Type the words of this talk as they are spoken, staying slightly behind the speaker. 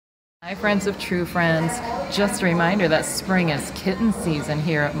Hi friends of True Friends, just a reminder that spring is kitten season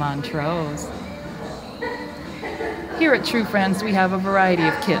here at Montrose. Here at True Friends we have a variety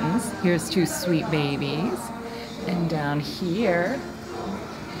of kittens. Here's two sweet babies, and down here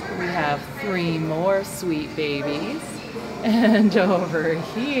we have three more sweet babies, and over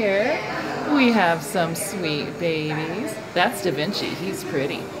here we have some sweet babies. That's Da Vinci, he's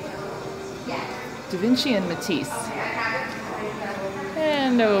pretty. Da Vinci and Matisse.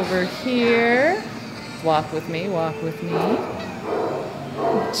 And over here, walk with me, walk with me.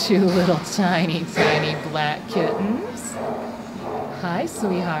 Two little tiny black kittens. Hi,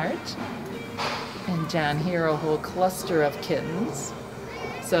 sweetheart. And down here, a whole cluster of kittens.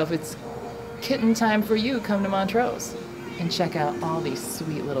 So if it's kitten time for you, come to Montrose and check out all these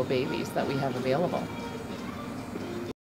sweet little babies that we have available.